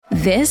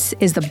This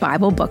is the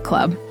Bible Book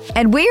Club.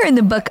 And we're in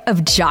the book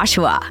of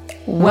Joshua.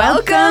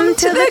 Welcome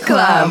to the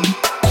club.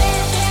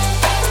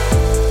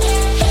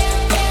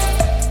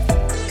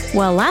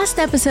 Well, last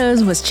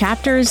episode was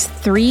chapters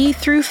 3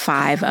 through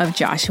 5 of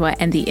Joshua,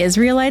 and the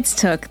Israelites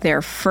took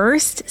their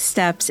first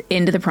steps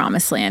into the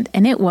promised land,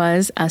 and it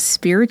was a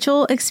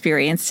spiritual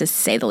experience to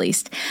say the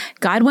least.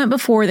 God went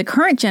before the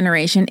current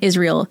generation,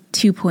 Israel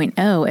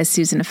 2.0, as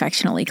Susan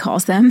affectionately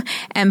calls them,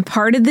 and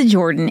parted the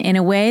Jordan in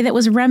a way that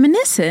was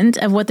reminiscent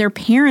of what their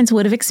parents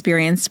would have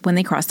experienced when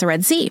they crossed the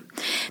Red Sea.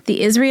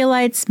 The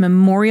Israelites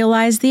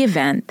memorialized the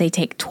event. They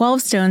take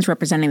 12 stones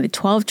representing the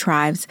 12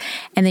 tribes,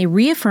 and they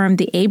reaffirmed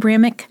the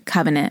Abrahamic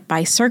covenant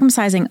by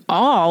circumcising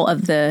all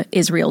of the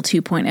Israel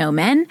 2.0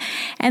 men,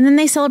 and then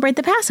they celebrate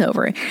the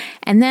Passover.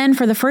 And then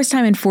for the first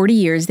time in 40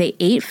 years, they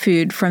ate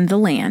food from the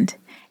land,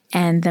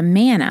 and the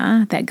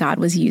manna that God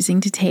was using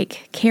to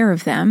take care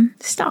of them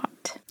stopped.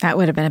 That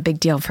would have been a big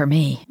deal for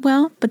me.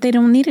 Well, but they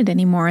don't need it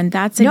anymore, and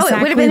that's exactly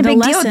it would have been a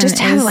big deal just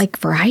to have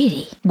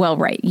variety. Well,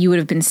 right. You would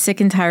have been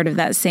sick and tired of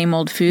that same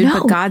old food,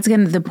 but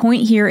the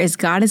point here is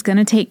God is going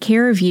to take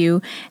care of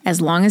you as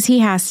long as he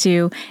has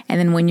to, and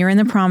then when you're in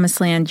the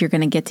promised land, you're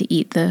going to get to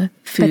eat the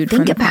food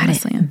from the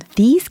promised land.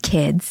 These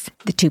kids,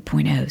 the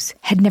 2.0s,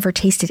 had never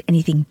tasted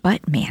anything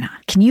but manna.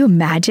 Can you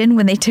imagine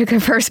when they took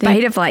a first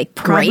bite of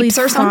grapes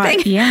or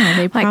something? Yeah,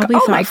 they probably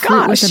thought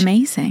fruit was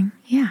amazing.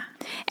 Yeah.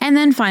 And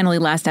then finally,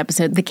 last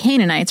episode, the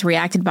Canaanites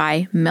reacted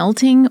by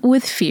melting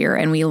with fear,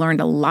 and we learned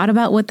a lot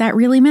about what that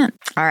really meant.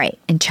 All right.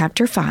 In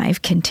chapter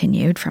 5,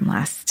 continued from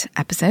last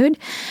episode,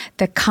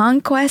 the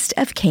conquest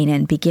of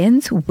Canaan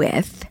begins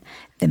with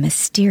the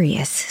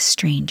mysterious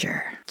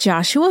stranger.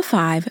 Joshua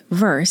 5,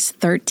 verse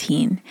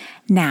 13.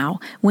 Now,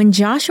 when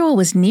Joshua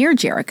was near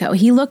Jericho,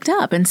 he looked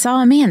up and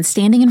saw a man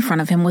standing in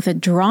front of him with a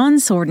drawn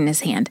sword in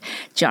his hand.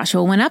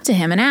 Joshua went up to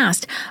him and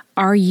asked,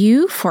 "Are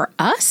you for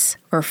us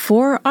or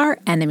for our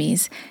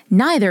enemies?"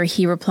 "Neither,"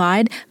 he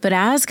replied, "but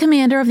as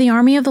commander of the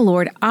army of the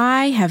Lord,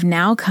 I have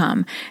now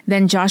come."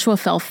 Then Joshua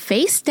fell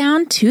face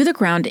down to the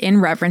ground in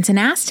reverence and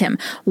asked him,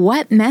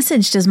 "What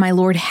message does my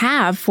Lord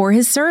have for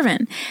his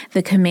servant?"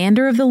 The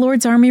commander of the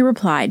Lord's army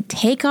replied,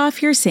 "Take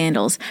off your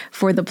sandals,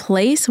 for the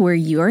place where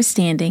you are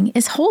standing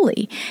is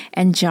holy."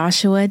 And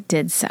Joshua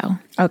did so.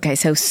 Okay,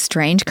 so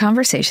strange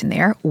conversation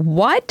there.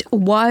 What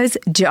was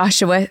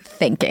Joshua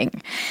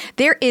thinking?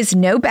 There is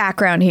no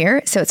background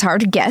here, so it's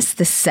hard to guess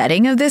the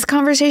setting of this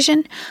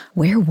conversation.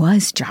 Where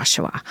was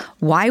Joshua?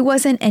 Why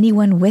wasn't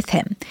anyone with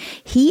him?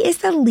 He is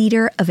the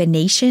leader of a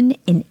nation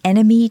in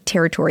enemy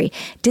territory.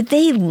 Did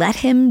they let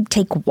him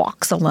take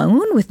walks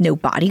alone with no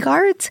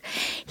bodyguards?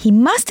 He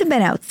must have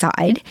been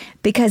outside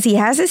because he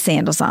has his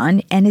sandals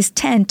on, and his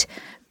tent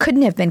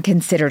couldn't have been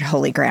considered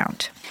holy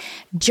ground.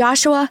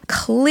 Joshua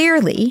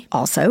clearly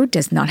also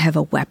does not have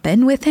a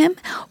weapon with him,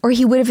 or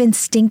he would have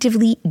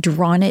instinctively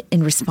drawn it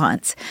in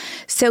response.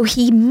 So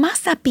he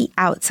must not be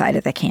outside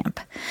of the camp.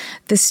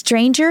 The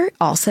stranger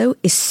also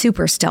is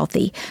super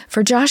stealthy,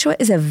 for Joshua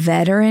is a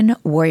veteran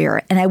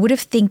warrior, and I would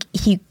have think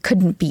he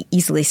couldn't be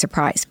easily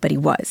surprised, but he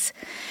was.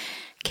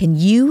 Can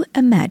you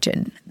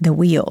imagine the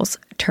wheels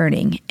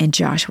turning in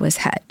Joshua's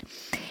head?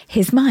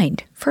 His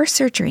mind first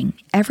searching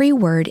every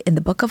word in the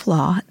book of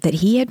law that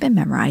he had been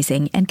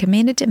memorizing and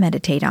commanded to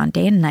meditate on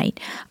day and night.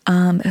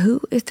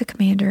 Who is the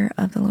commander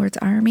of the Lord's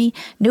army?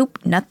 Nope,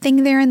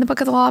 nothing there in the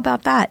book of the law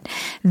about that.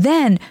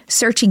 Then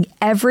searching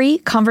every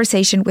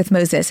conversation with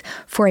Moses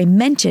for a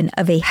mention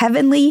of a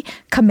heavenly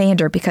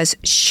commander, because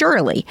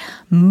surely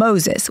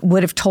Moses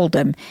would have told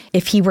him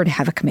if he were to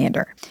have a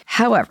commander.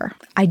 However,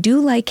 I do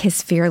like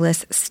his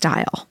fearless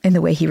style in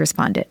the way he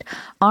responded.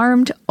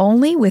 Armed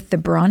only with the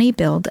brawny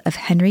build of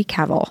Henry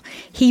Cavill,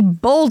 he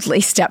boldly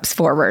steps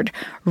forward,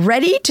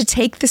 ready to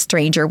take the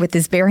stranger with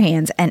his bare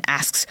hands, and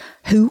asks,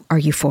 "Who are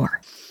you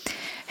for?"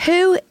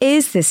 Who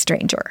is this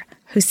stranger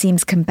who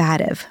seems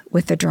combative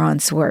with the drawn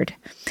sword?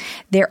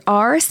 There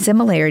are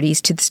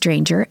similarities to the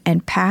stranger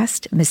and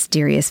past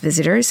mysterious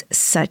visitors,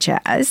 such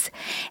as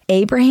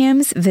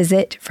Abraham's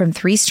visit from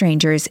 3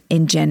 strangers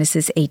in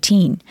Genesis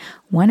 18,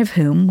 one of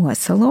whom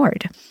was the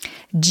Lord.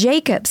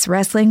 Jacob's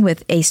wrestling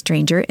with a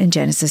stranger in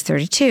Genesis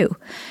 32,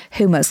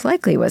 who most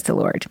likely was the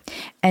Lord.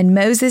 And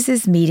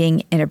Moses'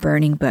 meeting in a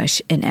burning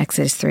bush in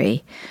Exodus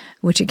 3,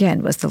 which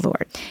again was the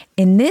Lord.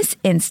 In this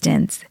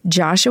instance,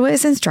 Joshua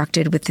is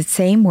instructed with the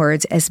same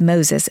words as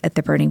Moses at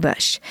the burning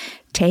bush.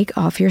 "Take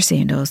off your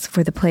sandals,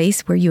 for the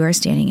place where you are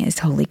standing is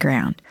holy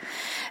ground."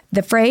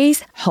 The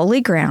phrase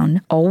holy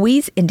ground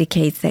always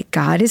indicates that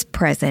God is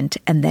present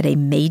and that a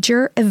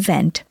major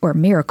event or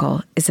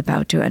miracle is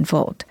about to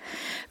unfold.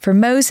 For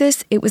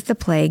Moses, it was the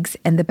plagues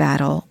and the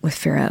battle with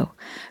Pharaoh.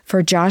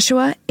 For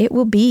Joshua, it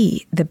will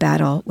be the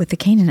battle with the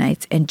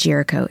Canaanites and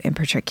Jericho in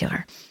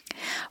particular.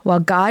 While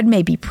God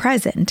may be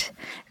present,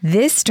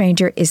 this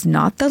stranger is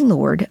not the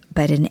Lord,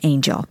 but an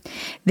angel.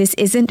 This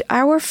isn't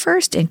our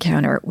first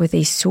encounter with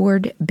a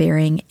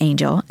sword-bearing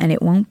angel, and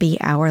it won't be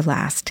our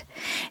last.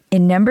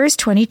 In Numbers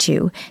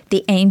 22,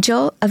 the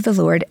angel of the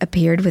Lord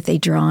appeared with a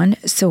drawn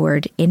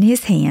sword in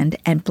his hand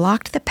and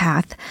blocked the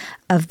path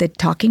of the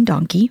talking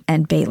donkey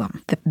and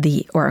Balaam,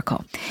 the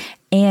oracle.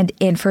 And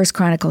in 1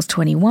 Chronicles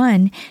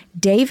 21,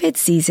 David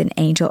sees an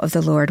angel of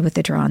the Lord with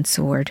a drawn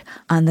sword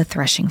on the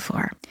threshing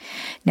floor.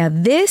 Now,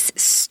 this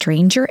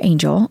stranger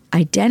angel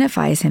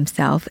identifies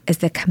himself as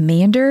the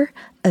commander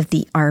of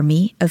the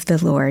army of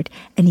the Lord,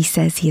 and he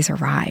says he has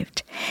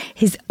arrived.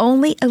 His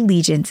only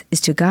allegiance is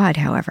to God,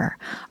 however,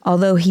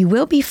 although he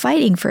will be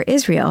fighting for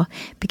Israel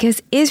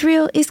because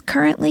Israel is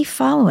currently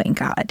following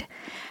God.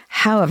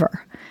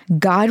 However,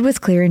 God was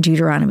clear in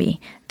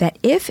Deuteronomy that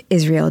if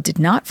Israel did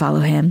not follow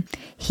him,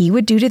 he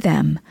would do to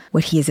them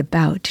what he is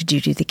about to do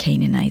to the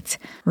Canaanites,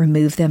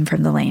 remove them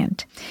from the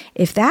land.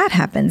 If that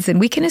happens, then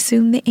we can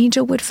assume the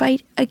angel would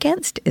fight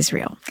against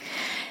Israel.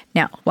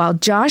 Now, while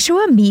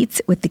Joshua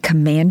meets with the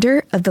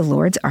commander of the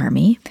Lord's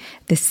army,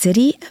 the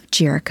city of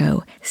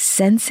Jericho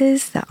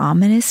senses the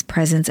ominous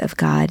presence of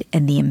God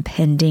and the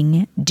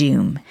impending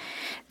doom.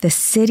 The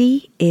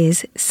city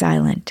is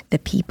silent. The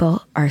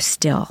people are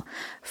still,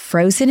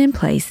 frozen in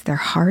place, their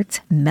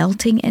hearts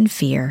melting in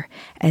fear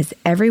as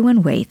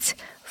everyone waits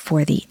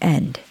for the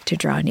end to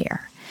draw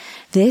near.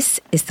 This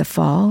is the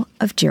fall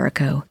of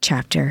Jericho,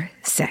 chapter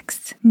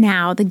 6.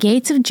 Now the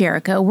gates of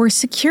Jericho were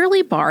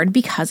securely barred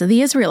because of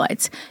the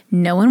Israelites.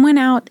 No one went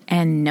out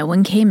and no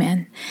one came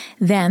in.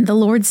 Then the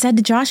Lord said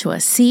to Joshua,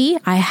 "See,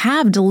 I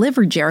have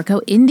delivered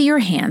Jericho into your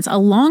hands,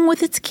 along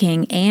with its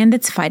king and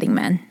its fighting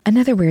men."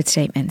 Another weird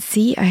statement.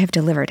 See, I have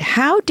delivered.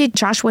 How did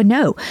Joshua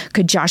know?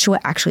 Could Joshua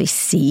actually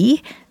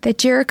see that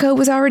Jericho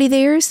was already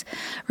theirs?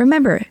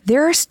 Remember,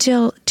 there are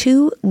still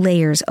 2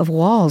 layers of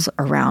walls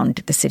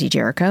around the city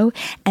Jericho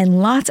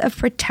and lots of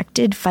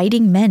protected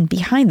fighting men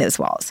behind those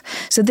walls.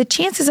 So the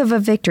chances of a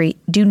victory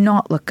do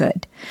not look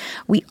good.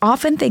 We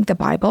often think the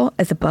Bible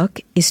as a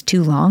book is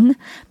too long,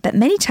 but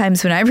many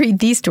times when I read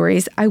these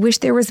stories, I wish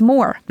there was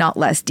more, not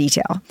less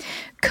detail.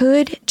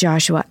 Could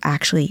Joshua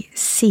actually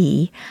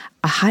see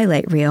a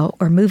highlight reel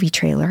or movie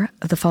trailer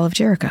of the fall of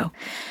Jericho?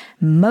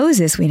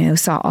 Moses, we know,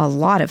 saw a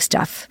lot of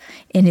stuff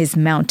in his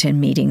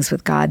mountain meetings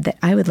with God that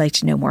I would like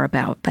to know more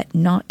about, but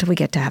not till we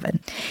get to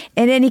heaven.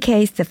 In any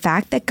case, the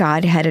fact that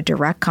God had a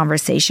direct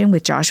conversation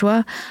with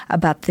Joshua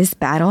about this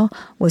battle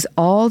was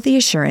all the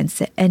assurance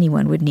that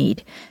anyone would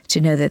need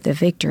to know that the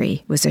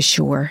victory was a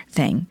sure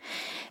thing.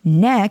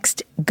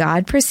 Next,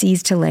 God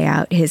proceeds to lay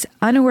out his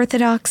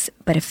unorthodox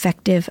but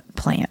effective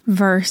plan.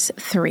 Verse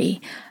 3,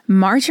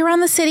 march around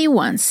the city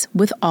once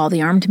with all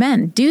the armed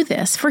men. Do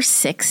this for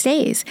 6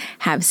 days.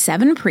 Have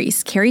 7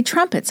 priests carry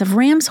trumpets of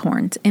ram's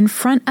horns in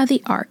front of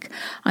the ark.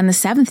 On the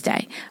 7th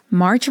day,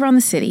 march around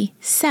the city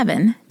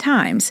 7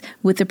 times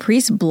with the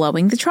priests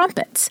blowing the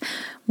trumpets.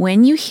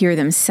 When you hear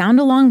them sound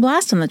a long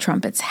blast on the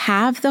trumpets,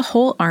 have the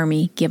whole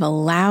army give a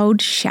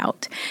loud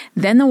shout.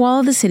 Then the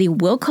wall of the city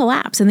will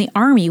collapse and the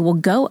army will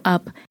go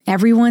up,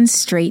 everyone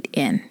straight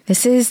in.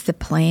 This is the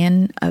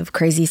plan of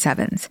crazy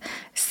sevens.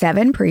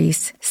 7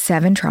 priests,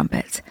 7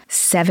 trumpets,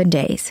 7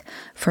 days.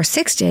 For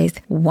 6 days,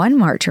 1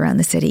 march around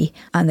the city.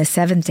 On the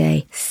 7th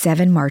day,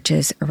 7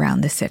 marches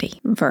around the city.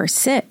 Verse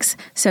 6,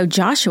 so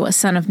Joshua,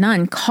 son of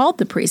Nun, called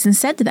the priests and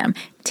said to them,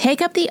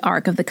 take up the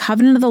ark of the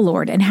covenant of the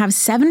Lord and have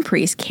 7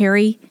 priests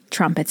carry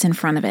trumpets in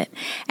front of it.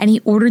 And he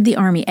ordered the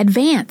army,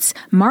 advance,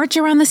 march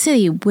around the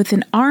city with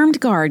an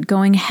armed guard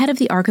going ahead of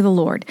the ark of the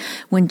Lord.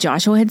 When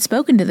Joshua had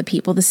spoken to the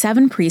people, the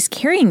 7 priests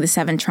carrying the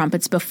 7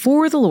 trumpets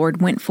before the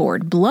Lord went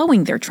forward,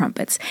 blowing their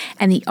trumpets,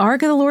 and the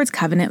ark of the Lord's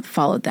covenant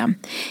followed them.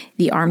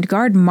 The armed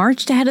guard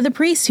marched ahead of the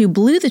priests who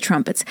blew the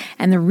trumpets,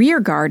 and the rear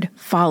guard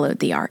followed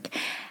the ark.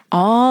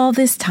 All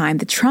this time,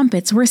 the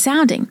trumpets were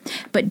sounding,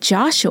 but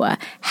Joshua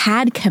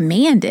had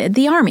commanded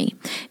the army,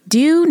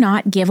 do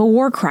not give a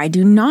war cry,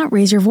 do not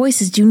raise your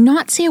voices, do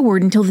not say a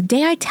word until the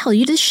day I tell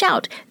you to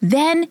shout,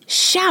 then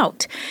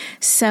shout.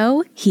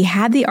 So he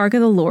had the ark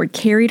of the Lord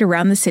carried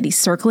around the city,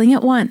 circling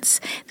it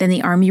once. Then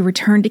the army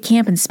returned to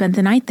camp and spent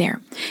the night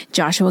there.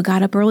 Joshua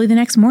got up early the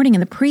next morning,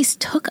 and the priests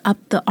took up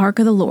the ark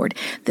of the Lord.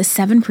 The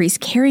 7 priests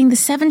carrying the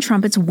 7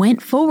 trumpets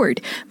went forward,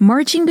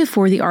 marching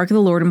before the ark of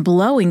the Lord and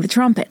blowing the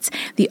trumpets.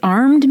 The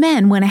armed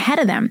men went ahead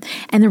of them,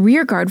 and the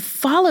rear guard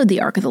followed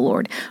the ark of the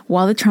Lord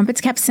while the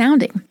trumpets kept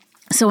sounding.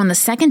 So on the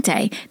 2nd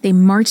day, they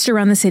marched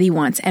around the city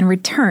once and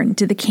returned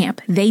to the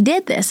camp. They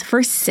did this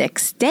for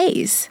 6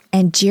 days.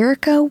 And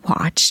Jericho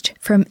watched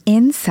from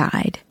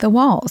inside the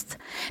walls.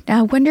 Now,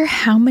 I wonder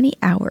how many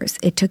hours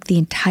it took the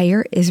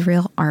entire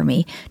Israel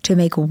army to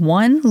make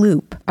 1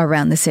 loop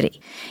around the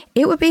city.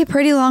 It would be a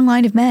pretty long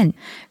line of men.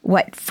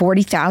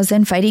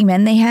 40,000 fighting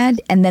men they had?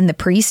 And then the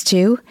priests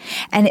too?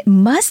 And it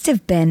must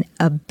have been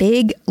a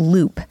big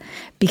loop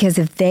because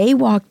if they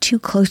walked too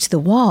close to the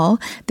wall,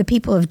 the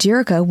people of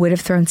Jericho would have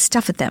thrown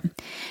stuff at them.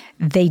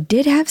 They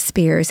did have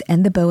spears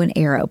and the bow and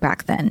arrow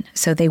back then,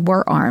 so they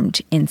were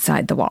armed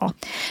inside the wall.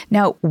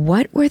 Now,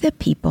 what were the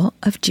people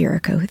of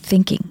Jericho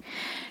thinking?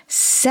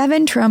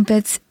 7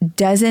 trumpets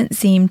doesn't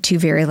seem too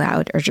very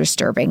loud or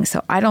disturbing,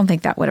 so I don't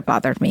think that would have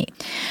bothered me.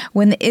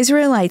 When the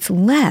Israelites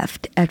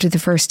left after the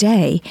first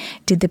day,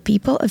 did the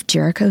people of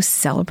Jericho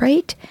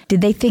celebrate?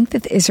 Did they think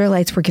that the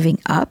Israelites were giving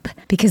up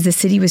because the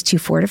city was too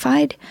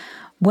fortified?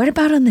 What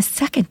about on the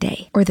second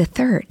day or the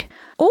third?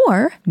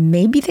 Or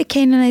maybe the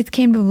Canaanites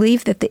came to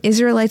believe that the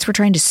Israelites were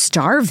trying to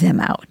starve them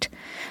out.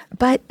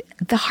 But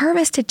the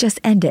harvest had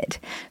just ended,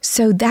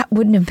 so that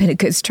wouldn't have been a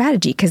good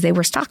strategy because they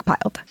were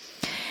stockpiled.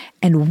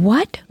 And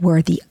what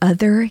were the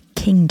other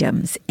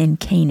kingdoms in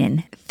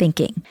Canaan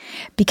thinking?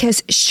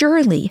 Because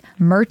surely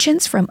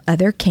merchants from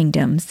other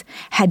kingdoms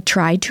had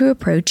tried to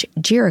approach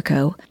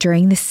Jericho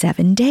during the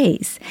 7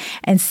 days,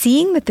 and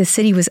seeing that the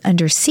city was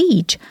under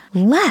siege,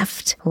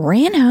 left,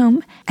 ran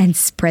home, and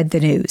spread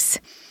the news.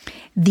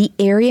 The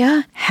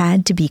area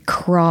had to be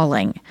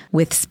crawling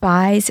with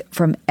spies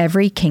from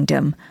every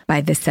kingdom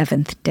by the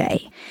 7th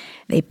day.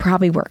 They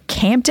probably were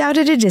camped out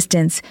at a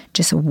distance,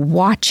 just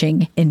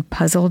watching in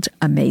puzzled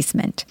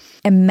amazement.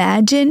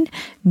 Imagine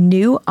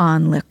new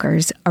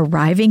onlookers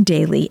arriving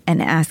daily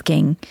and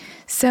asking,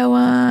 so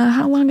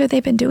how long have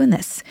they been doing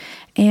this?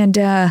 And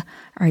are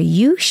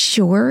you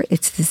sure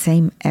it's the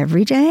same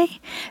every day?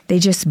 They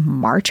just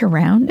march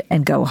around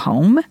and go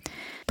home?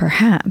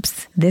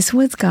 Perhaps this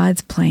was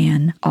God's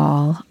plan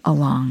all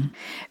along,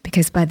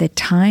 because by the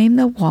time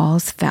the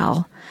walls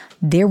fell,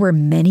 there were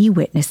many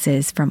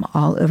witnesses from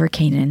all over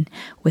Canaan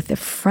with the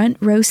front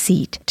row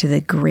seat to the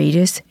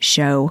greatest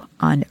show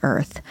on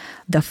earth,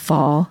 the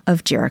fall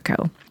of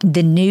Jericho.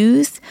 The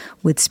news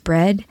would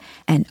spread,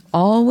 and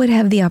all would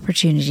have the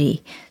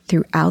opportunity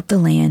throughout the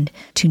land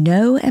to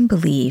know and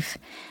believe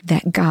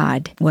that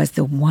God was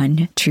the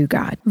one true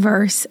God.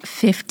 Verse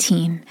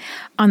 15.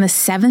 On the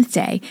 7th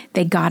day,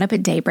 they got up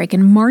at daybreak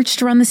and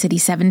marched around the city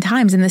 7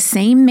 times in the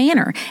same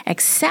manner,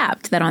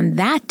 except that on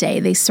that day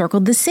they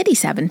circled the city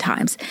 7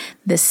 times.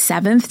 The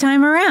 7th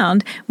time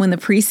around, when the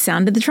priest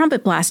sounded the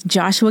trumpet blast,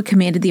 Joshua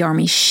commanded the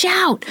army,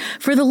 "Shout,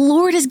 for the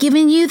Lord has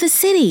given you the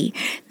city.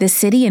 The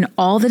city and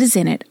all that is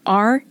in it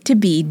are to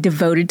be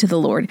devoted to the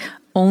Lord.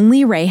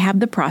 Only Rahab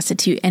the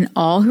prostitute and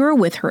all who are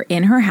with her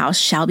in her house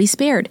shall be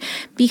spared,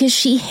 because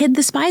she hid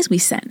the spies we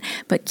sent.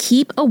 But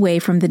keep away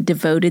from the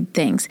devoted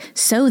things,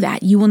 so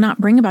that you will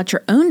not bring about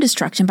your own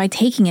destruction by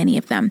taking any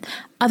of them.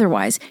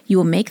 Otherwise, you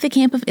will make the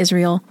camp of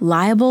Israel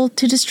liable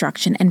to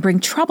destruction and bring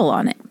trouble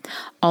on it.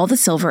 All the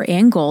silver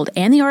and gold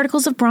and the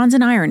articles of bronze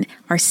and iron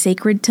are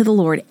sacred to the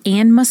Lord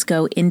and must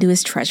go into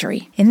his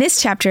treasury." In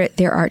this chapter,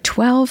 there are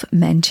 12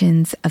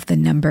 mentions of the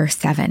number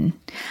 7,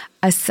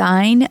 a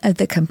sign of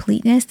the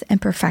completeness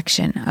and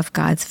perfection of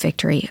God's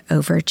victory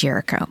over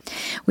Jericho.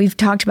 We've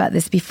talked about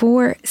this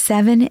before.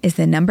 7 is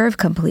the number of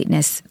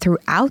completeness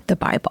throughout the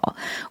Bible,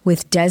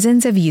 with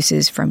dozens of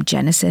uses from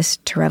Genesis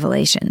to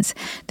Revelations.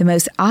 The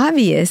most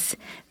obvious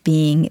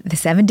being the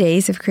 7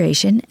 days of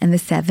creation and the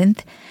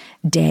 7th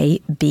day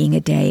being a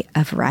day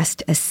of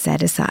rest, as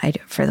set aside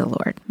for the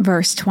Lord.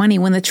 Verse 20,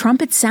 when the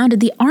trumpet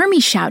sounded, the army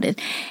shouted.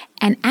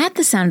 And at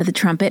the sound of the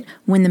trumpet,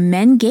 when the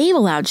men gave a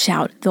loud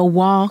shout, the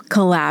wall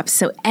collapsed.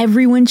 So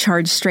everyone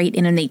charged straight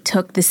in and they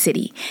took the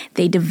city.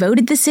 They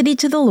devoted the city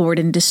to the Lord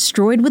and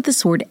destroyed with the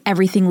sword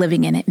everything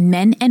living in it,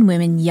 men and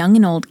women, young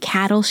and old,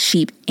 cattle,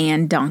 sheep,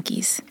 and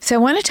donkeys. So I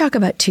want to talk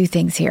about 2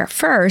 things here.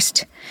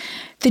 First,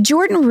 the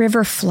Jordan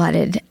River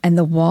flooded and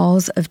the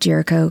walls of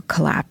Jericho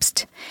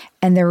collapsed.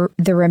 And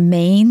the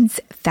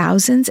remains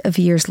thousands of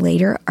years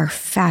later are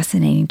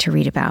fascinating to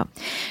read about.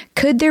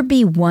 Could there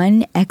be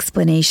one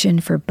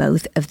explanation for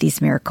both of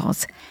these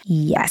miracles?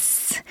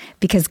 Yes,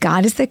 because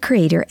God is the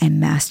creator and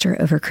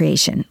master over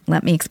creation.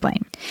 Let me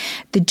explain.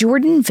 The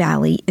Jordan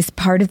Valley is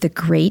part of the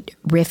Great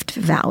Rift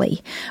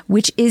Valley,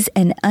 which is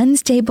an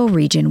unstable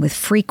region with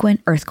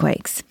frequent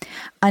earthquakes.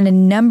 On a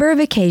number of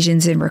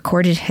occasions in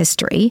recorded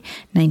history,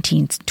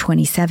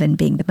 1927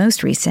 being the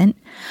most recent,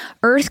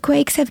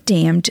 earthquakes have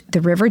dammed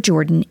the River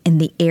Jordan in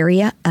the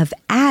area of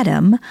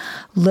Adam,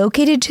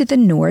 located to the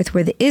north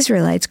where the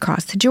Israelites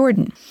crossed the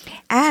Jordan.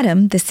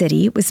 Adam, the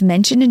city, was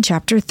mentioned in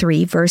chapter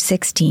 3, verse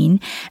 16,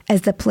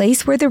 as the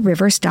place where the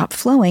river stopped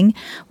flowing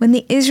when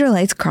the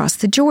Israelites crossed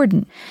the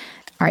Jordan.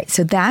 All right,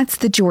 so that's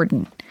the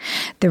Jordan.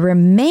 The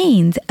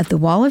remains of the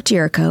wall of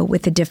Jericho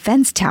with the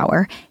defense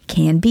tower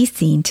can be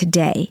seen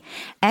today.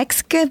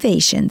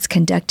 Excavations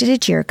conducted at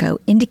Jericho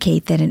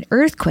indicate that an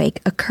earthquake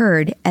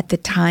occurred at the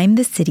time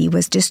the city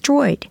was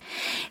destroyed.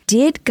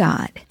 Did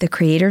God, the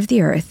creator of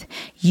the earth,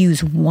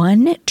 use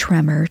one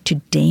tremor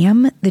to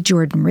dam the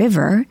Jordan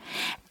River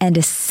and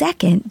a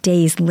second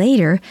days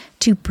later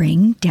to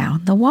bring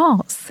down the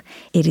walls?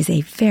 It is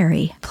a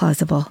very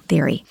plausible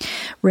theory.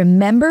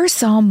 Remember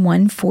Psalm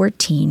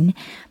 114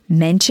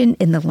 mentioned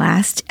in the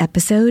last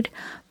episode?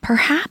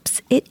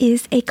 Perhaps it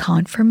is a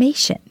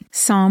confirmation.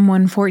 Psalm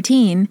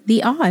 114,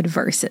 the odd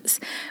verses.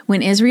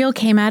 When Israel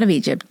came out of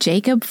Egypt,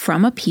 Jacob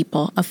from a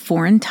people of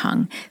foreign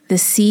tongue, the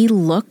sea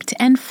looked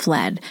and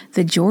fled,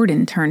 the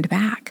Jordan turned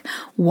back.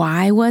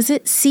 Why was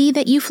it, sea,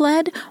 that you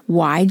fled?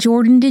 Why,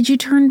 Jordan, did you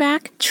turn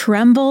back?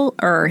 Tremble,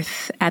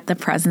 earth, at the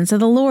presence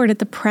of the Lord, at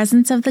the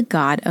presence of the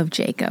God of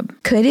Jacob.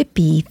 Could it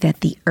be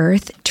that the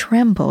earth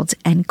trembled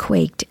and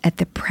quaked at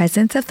the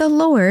presence of the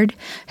Lord,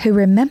 who,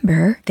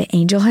 remember, the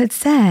angel had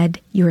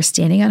said, you are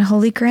standing on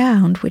holy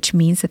ground, which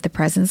means that the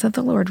presence of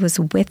the Lord was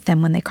with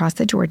them when they crossed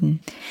the Jordan,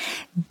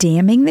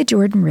 damming the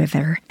Jordan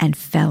River and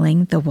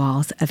felling the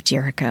walls of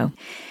Jericho.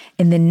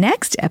 In the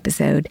next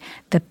episode,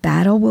 the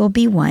battle will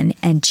be won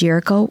and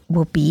Jericho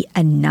will be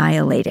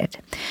annihilated.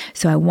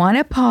 So I want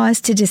to pause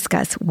to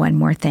discuss one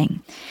more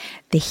thing.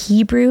 The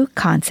Hebrew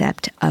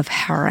concept of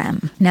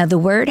harem. Now, the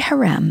word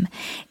harem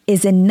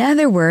is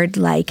another word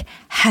like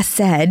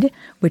hesed,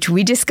 which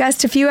we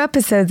discussed a few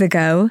episodes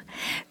ago,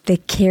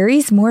 that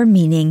carries more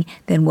meaning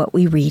than what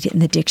we read in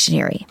the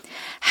dictionary.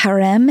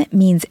 Harem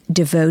means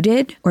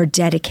devoted or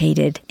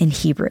dedicated in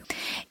Hebrew.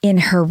 In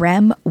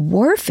harem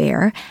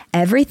warfare,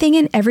 everything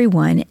and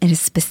everyone in a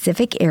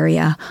specific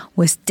area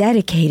was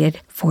dedicated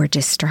for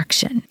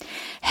destruction.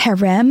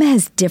 Harem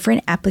has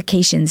different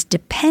applications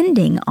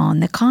depending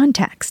on the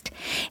context.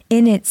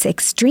 In its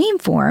extreme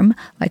form,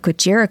 like with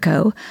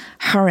Jericho,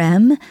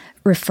 harem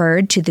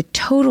referred to the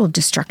total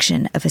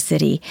destruction of a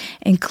city,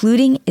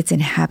 including its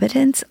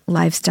inhabitants,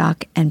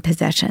 livestock, and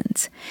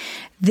possessions.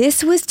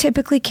 This was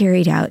typically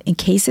carried out in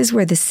cases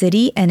where the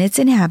city and its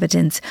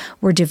inhabitants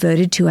were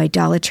devoted to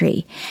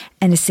idolatry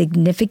and a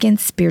significant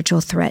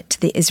spiritual threat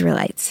to the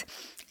Israelites.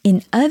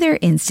 In other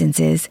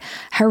instances,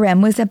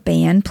 harem was a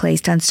ban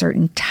placed on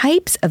certain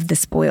types of the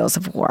spoils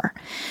of war.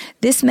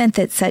 This meant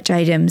that such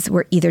items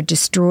were either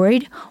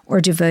destroyed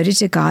or devoted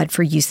to God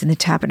for use in the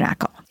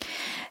tabernacle.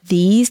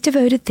 These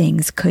devoted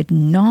things could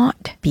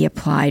not be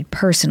applied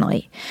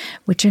personally,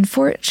 which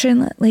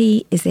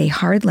unfortunately is a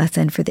hard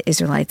lesson for the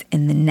Israelites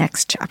in the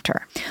next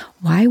chapter.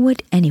 Why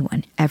would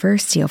anyone ever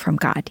steal from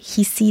God?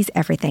 He sees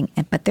everything,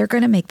 but they're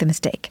going to make the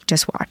mistake.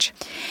 Just watch.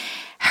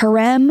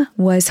 Harem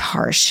was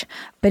harsh,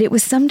 but it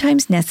was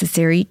sometimes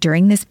necessary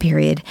during this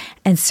period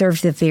and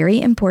served the very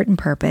important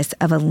purpose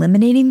of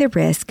eliminating the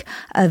risk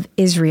of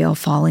Israel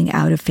falling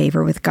out of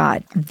favor with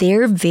God.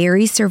 Their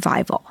very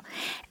survival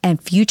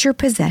and future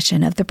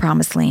possession of the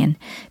promised land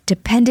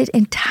depended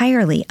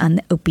entirely on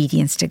the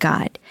obedience to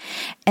God.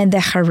 And the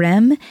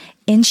harem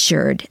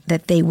ensured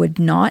that they would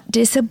not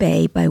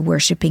disobey by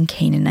worshiping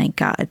Canaanite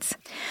gods.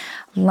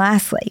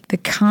 Lastly, the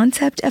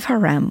concept of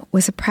harem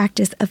was a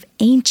practice of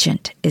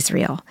ancient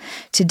Israel.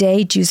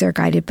 Today, Jews are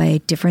guided by a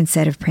different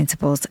set of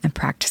principles and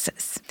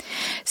practices.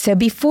 So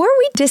before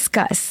we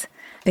discuss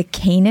the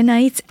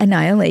Canaanites'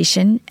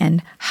 annihilation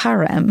and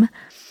harem,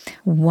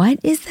 what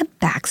is the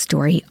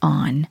backstory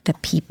on the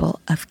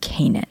people of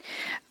Canaan?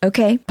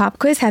 Okay, pop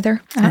quiz,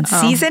 Heather, on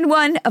season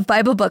 1 of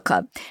Bible Book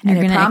Club. And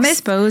you're going to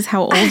expose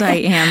how old I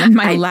am and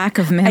my lack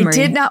of memory. I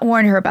did not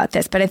warn her about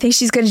this, but I think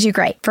she's going to do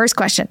great. First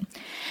question.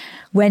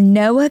 When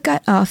Noah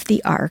got off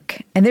the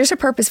ark, and there's a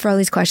purpose for all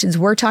these questions,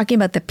 we're talking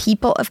about the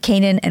people of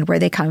Canaan and where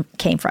they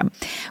came from.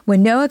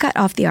 When Noah got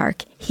off the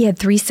ark, he had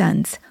 3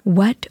 sons.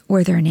 What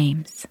were their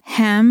names?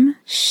 Ham,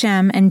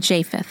 Shem, and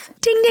Japheth.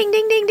 Ding, ding,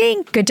 ding, ding,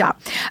 ding. Good job.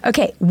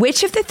 Okay,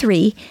 which of the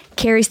 3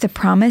 carries the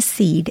promised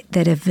seed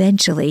that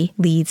eventually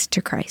leads to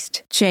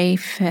Christ?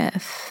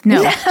 Japheth.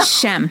 No,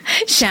 Shem.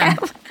 Shem.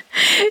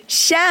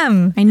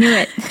 I knew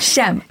it.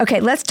 Shem. Okay,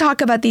 let's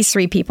talk about these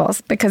 3 peoples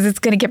because it's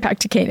going to get back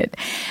to Canaan.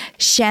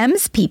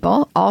 Shem's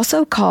people,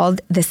 also called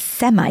the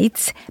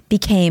Semites,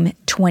 became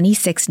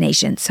 26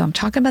 nations. So I'm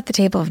talking about the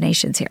table of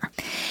nations here.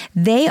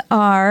 They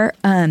are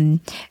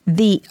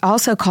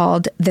also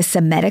called the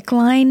Semitic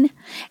line.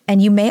 And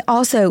you may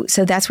also,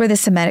 so that's where the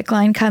Semitic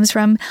line comes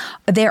from.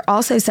 They're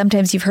also,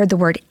 sometimes you've heard the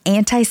word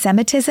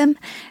anti-Semitism.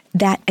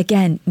 That,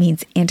 again,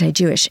 means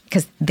anti-Jewish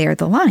because they're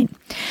the line.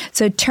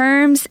 So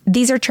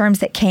these are terms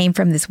that came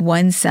from this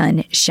one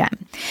son,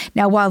 Shem.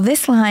 Now, while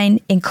this line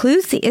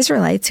includes the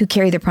Israelites who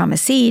carry the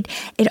promised seed,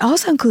 it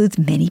also includes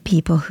many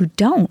people who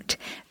don't.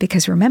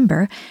 Because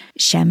remember,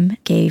 Shem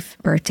gave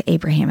birth to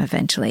Abraham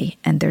eventually,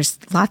 and there's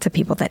lots of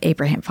people that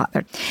Abraham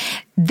fathered.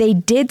 They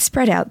did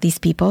spread out, these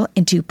people,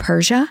 into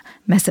Persia,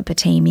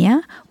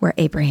 Mesopotamia, where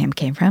Abraham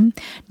came from,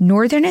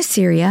 northern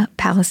Assyria,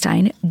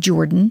 Palestine,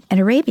 Jordan, and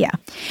Arabia.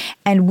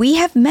 And we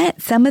have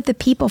met some of the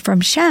people from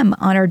Shem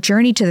on our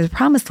journey to the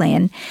promised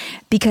land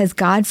because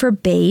God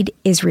forbade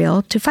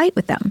Israel to fight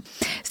with them.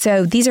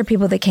 So these are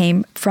people that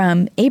came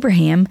from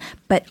Abraham,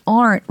 but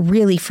aren't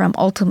really from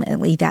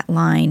ultimately that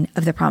line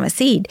of the promised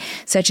seed,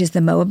 such as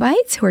the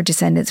Moabites, who are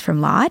descendants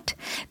from Lot,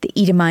 the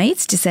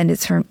Edomites,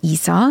 descendants from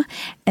Esau,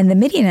 and the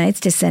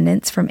Midianites,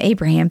 descendants from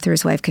Abraham through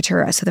his wife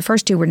Keturah. So the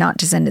first 2 were not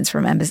descendants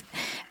from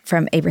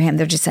Abraham,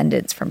 they're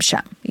descendants from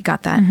Shem. You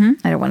got that? Mm-hmm.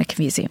 I don't want to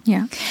confuse you.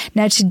 Yeah.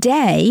 Now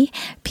today,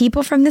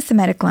 people from the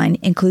Semitic line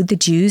include the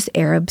Jews,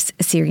 Arabs,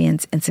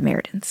 Assyrians, and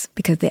Samaritans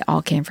because they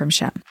all came from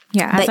Shem.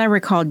 Yeah, as I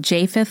recall,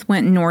 Japheth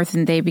went north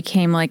and they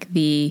became like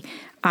the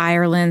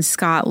Ireland,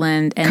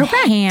 Scotland, and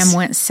Correct. Ham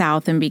went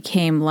south and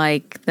became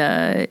like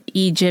the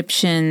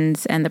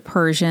Egyptians and the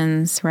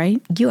Persians,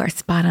 right? You are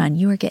spot on.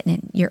 You are getting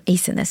it. You're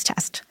acing this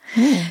test.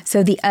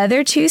 So the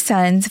other two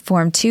sons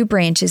form two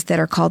branches that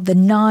are called the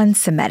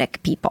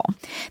non-Semitic people.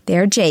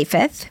 They're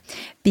Japheth,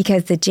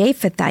 because the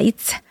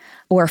Japhethites,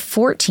 or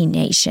 14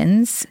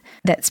 nations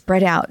that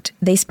spread out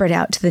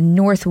to the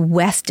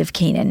northwest of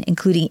Canaan,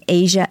 including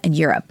Asia and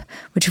Europe,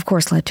 which of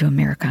course led to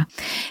America.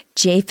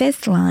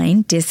 Japheth's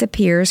line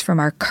disappears from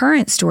our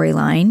current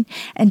storyline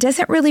and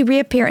doesn't really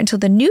reappear until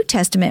the New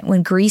Testament,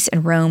 when Greece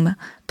and Rome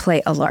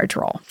play a large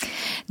role.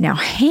 Now,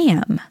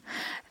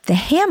 the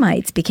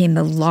Hamites became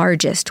the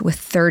largest with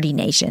 30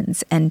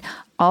 nations, and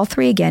all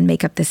three again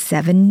make up the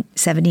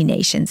 70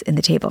 nations in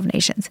the Table of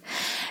Nations.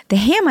 The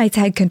Hamites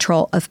had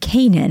control of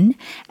Canaan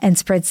and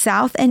spread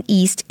south and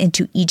east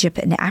into Egypt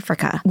and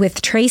Africa,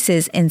 with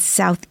traces in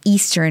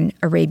southeastern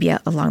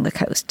Arabia along the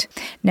coast.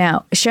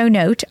 Now, show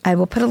note, I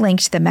will put a link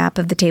to the map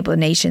of the Table of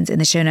Nations in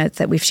the show notes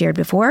that we've shared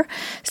before,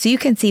 so you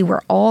can see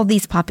where all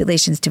these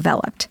populations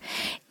developed.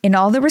 In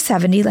all, there were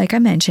 70, like I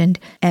mentioned,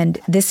 and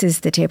this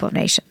is the Table of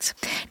Nations.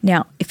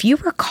 Now, if you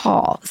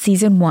recall,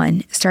 season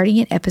 1, starting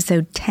in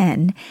episode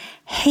 10,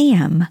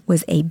 Ham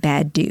was a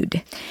bad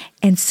dude,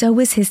 and so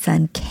was his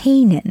son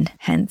Canaan,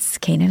 hence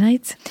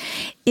Canaanites.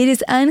 It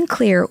is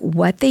unclear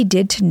what they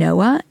did to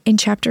Noah in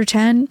chapter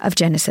 10 of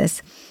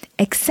Genesis,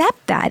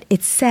 except that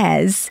it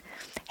says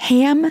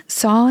Ham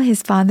saw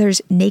his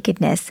father's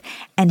nakedness,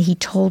 and he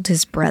told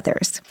his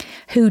brothers,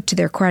 who, to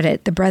their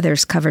credit, the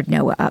brothers covered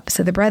Noah up.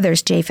 So the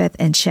brothers, Japheth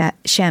and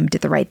Shem,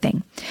 did the right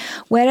thing.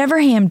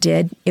 Whatever Ham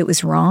did, it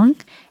was wrong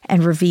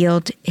and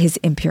revealed his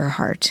impure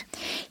heart.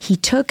 He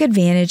took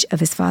advantage of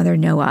his father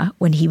Noah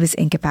when he was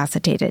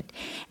incapacitated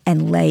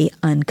and lay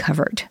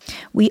uncovered.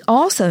 We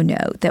also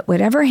know that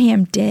whatever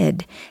Ham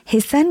did,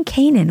 his son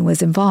Canaan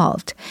was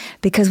involved,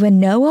 because when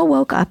Noah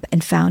woke up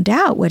and found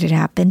out what had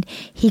happened,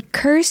 he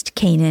cursed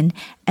Canaan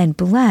and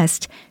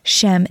blessed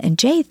Shem and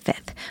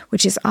Japheth,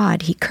 which is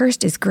odd. He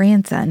cursed his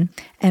grandson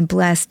and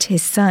blessed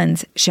his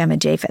sons, Shem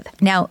and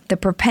Japheth. Now, the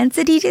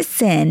propensity to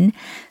sin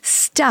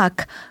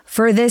stuck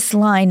for this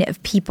line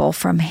of people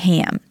from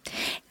Ham.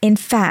 In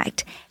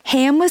fact,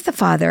 Ham was the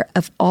father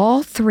of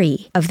all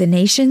three of the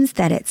nations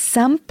that at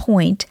some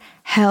point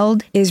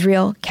held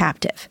Israel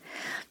captive.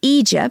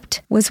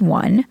 Egypt was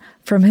one,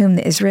 from whom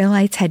the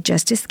Israelites had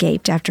just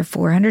escaped after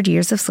 400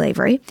 years of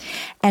slavery,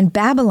 and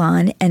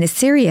Babylon and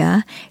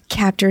Assyria,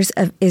 captors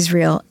of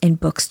Israel in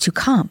books to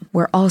come,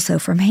 were also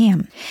from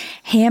Ham.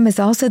 Ham is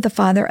also the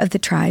father of the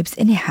tribes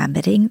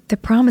inhabiting the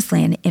Promised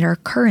Land in our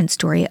current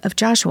story of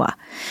Joshua,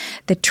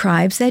 the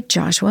tribes that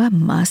Joshua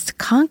must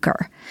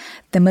conquer.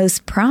 The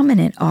most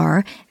prominent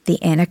are the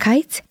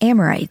Anakites,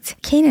 Amorites,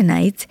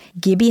 Canaanites,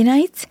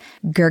 Gibeonites,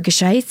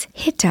 Girgashites,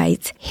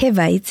 Hittites,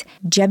 Hivites,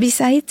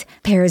 Jebusites,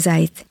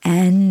 Perizzites,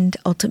 and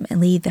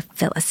ultimately the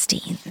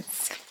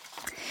Philistines.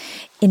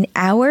 In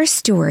our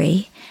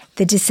story,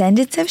 the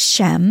descendants of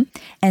Shem,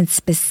 and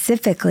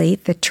specifically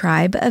the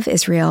tribe of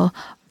Israel,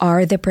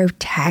 are the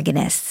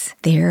protagonists.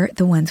 They're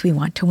the ones we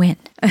want to win.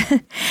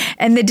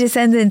 And the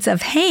descendants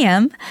of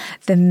Ham,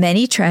 the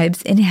many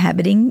tribes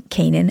inhabiting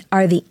Canaan,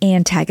 are the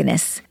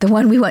antagonists, the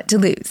one we want to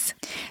lose.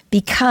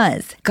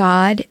 Because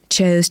God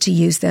chose to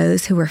use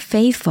those who were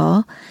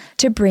faithful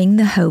to bring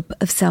the hope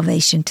of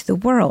salvation to the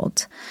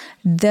world.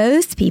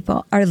 Those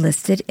people are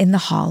listed in the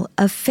Hall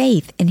of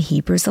Faith in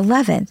Hebrews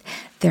 11,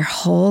 their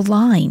whole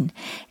line.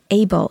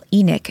 Abel,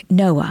 Enoch,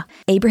 Noah,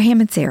 Abraham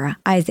and Sarah,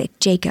 Isaac,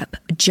 Jacob,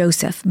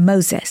 Joseph,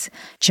 Moses,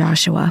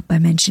 Joshua, by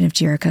mention of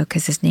Jericho,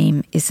 because his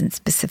name isn't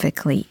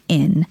specifically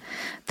in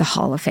the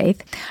Hall of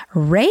Faith,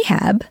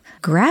 Rahab,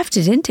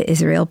 grafted into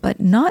Israel, but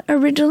not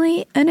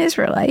originally an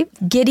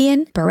Israelite,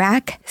 Gideon,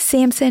 Barak,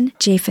 Samson,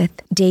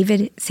 Japheth,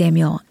 David,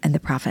 Samuel, and the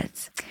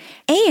prophets.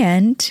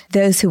 And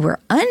those who were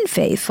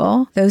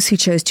unfaithful, those who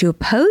chose to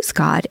oppose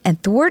God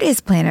and thwart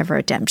his plan of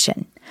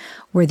redemption,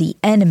 were the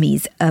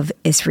enemies of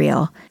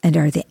Israel and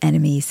are the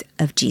enemies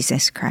of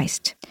Jesus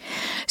Christ.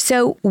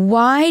 So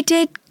why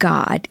did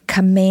God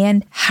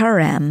command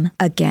harem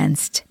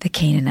against the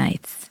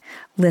Canaanites?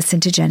 Listen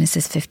to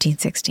Genesis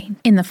 15:16.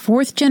 In the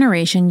fourth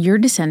generation, your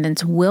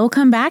descendants will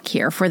come back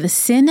here, for the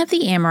sin of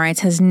the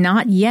Amorites has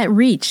not yet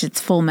reached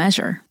its full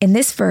measure. In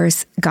this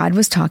verse, God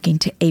was talking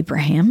to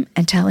Abraham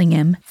and telling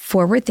him,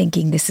 forward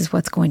thinking, this is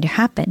what's going to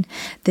happen.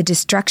 The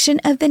destruction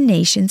of the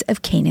nations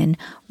of Canaan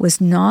was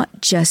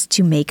not just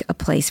to make a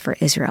place for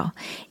Israel.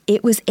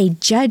 It was a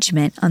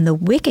judgment on the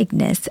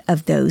wickedness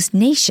of those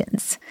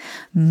nations.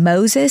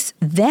 Moses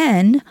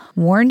then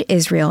warned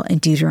Israel in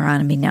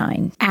Deuteronomy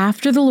 9.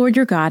 After the Lord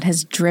your God has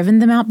has driven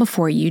them out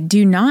before you,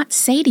 do not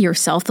say to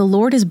yourself, the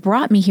Lord has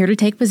brought me here to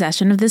take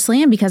possession of this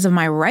land because of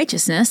my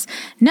righteousness.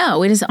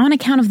 No, it is on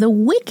account of the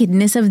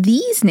wickedness of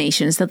these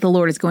nations that the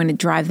Lord is going to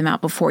drive them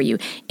out before you.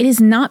 It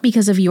is not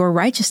because of your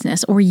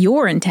righteousness or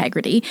your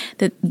integrity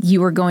that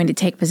you are going to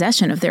take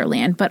possession of their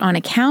land, but on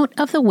account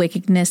of the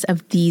wickedness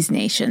of these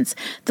nations.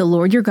 The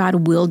Lord your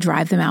God will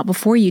drive them out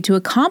before you to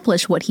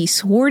accomplish what he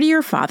swore to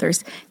your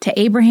fathers, to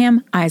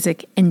Abraham,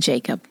 Isaac, and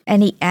Jacob.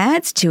 And he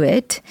adds to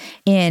it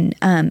in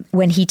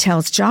when he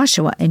tells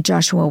Joshua in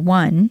Joshua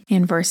 1.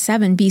 In verse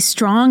 7, be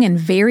strong and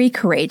very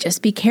courageous.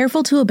 Be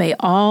careful to obey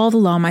all the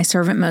law my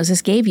servant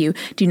Moses gave you.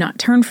 Do not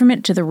turn from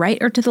it to the right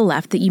or to the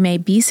left, that you may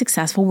be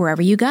successful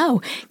wherever you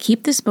go.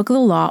 Keep this book of the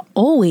law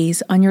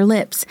always on your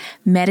lips.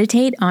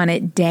 Meditate on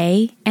it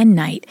day and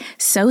night,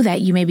 so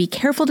that you may be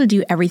careful to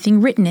do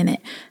everything written in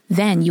it.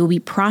 Then you will be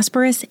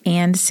prosperous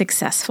and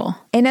successful.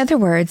 In other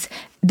words,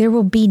 there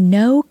will be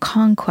no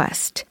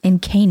conquest in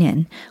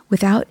Canaan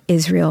without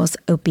Israel's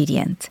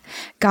obedience.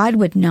 God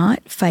would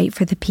not fight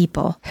for the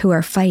people who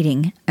are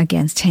fighting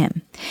against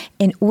him.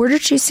 In order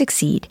to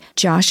succeed,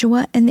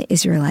 Joshua and the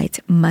Israelites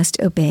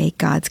must obey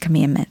God's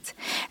commandments.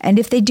 And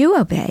if they do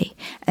obey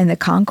and the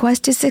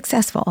conquest is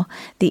successful,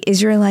 the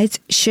Israelites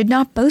should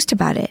not boast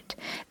about it,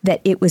 that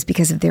it was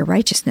because of their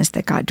righteousness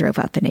that God drove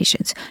out the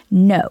nations.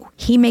 No,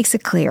 he makes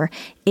it clear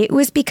it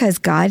was because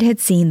God had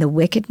seen the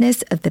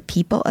wickedness of the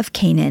people of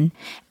Canaan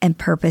and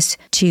purposed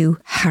to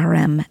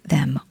harem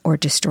them or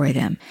destroy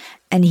them.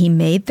 And he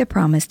made the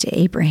promise to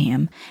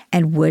Abraham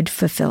and would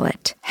fulfill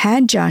it.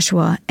 Had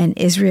Joshua and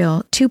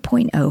Israel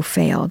 2.0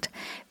 failed,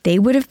 they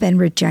would have been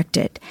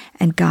rejected,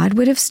 and God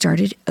would have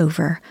started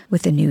over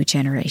with a new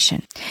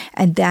generation.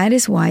 And that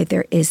is why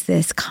there is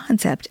this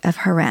concept of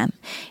harem.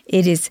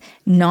 It is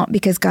not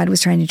because God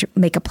was trying to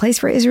make a place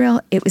for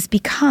Israel. It was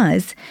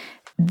because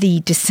the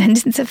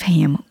descendants of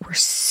Ham were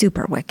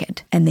super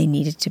wicked and they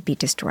needed to be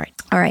destroyed.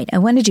 All right, I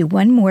want to do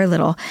one more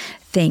little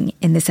thing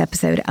in this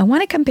episode. I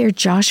want to compare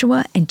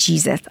Joshua and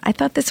Jesus. I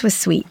thought this was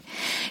sweet.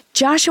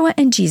 Joshua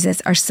and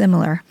Jesus are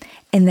similar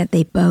in that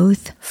they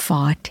both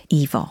fought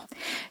evil.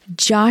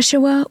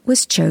 Joshua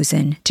was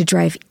chosen to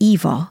drive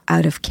evil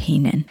out of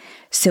Canaan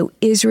so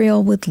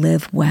Israel would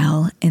live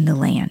well in the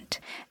land.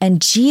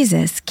 And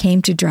Jesus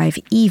came to drive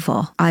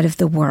evil out of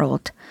the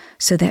world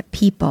so that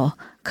people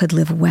could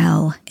live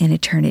well in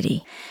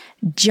eternity.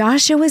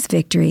 Joshua's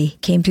victory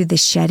came through the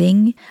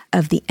shedding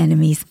of the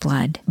enemy's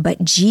blood,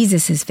 but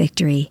Jesus'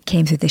 victory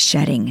came through the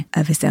shedding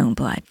of his own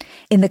blood.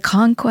 In the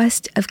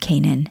conquest of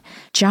Canaan,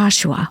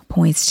 Joshua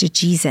points to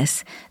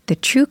Jesus, the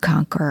true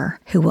conqueror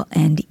who will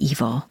end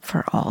evil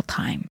for all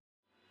time.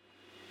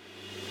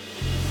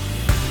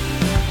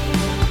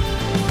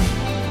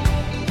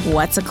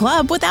 What's a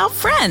club without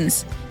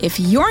friends? If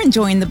you're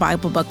enjoying the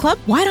Bible Book Club,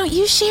 why don't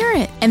you share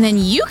it? And then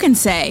you can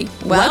say,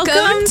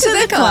 Welcome to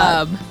the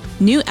club.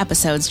 New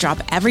episodes drop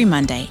every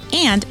Monday,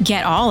 and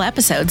get all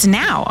episodes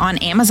now on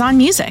Amazon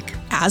Music.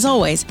 As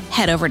always,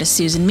 head over to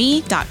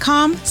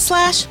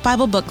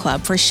susanme.com/Bible Book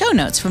Club for show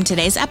notes from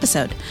today's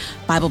episode.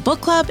 Bible Book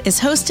Club is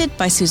hosted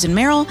by Susan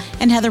Merrill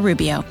and Heather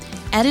Rubio,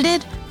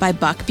 edited by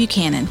Buck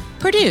Buchanan,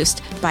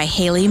 produced by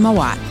Haley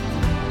Mawat.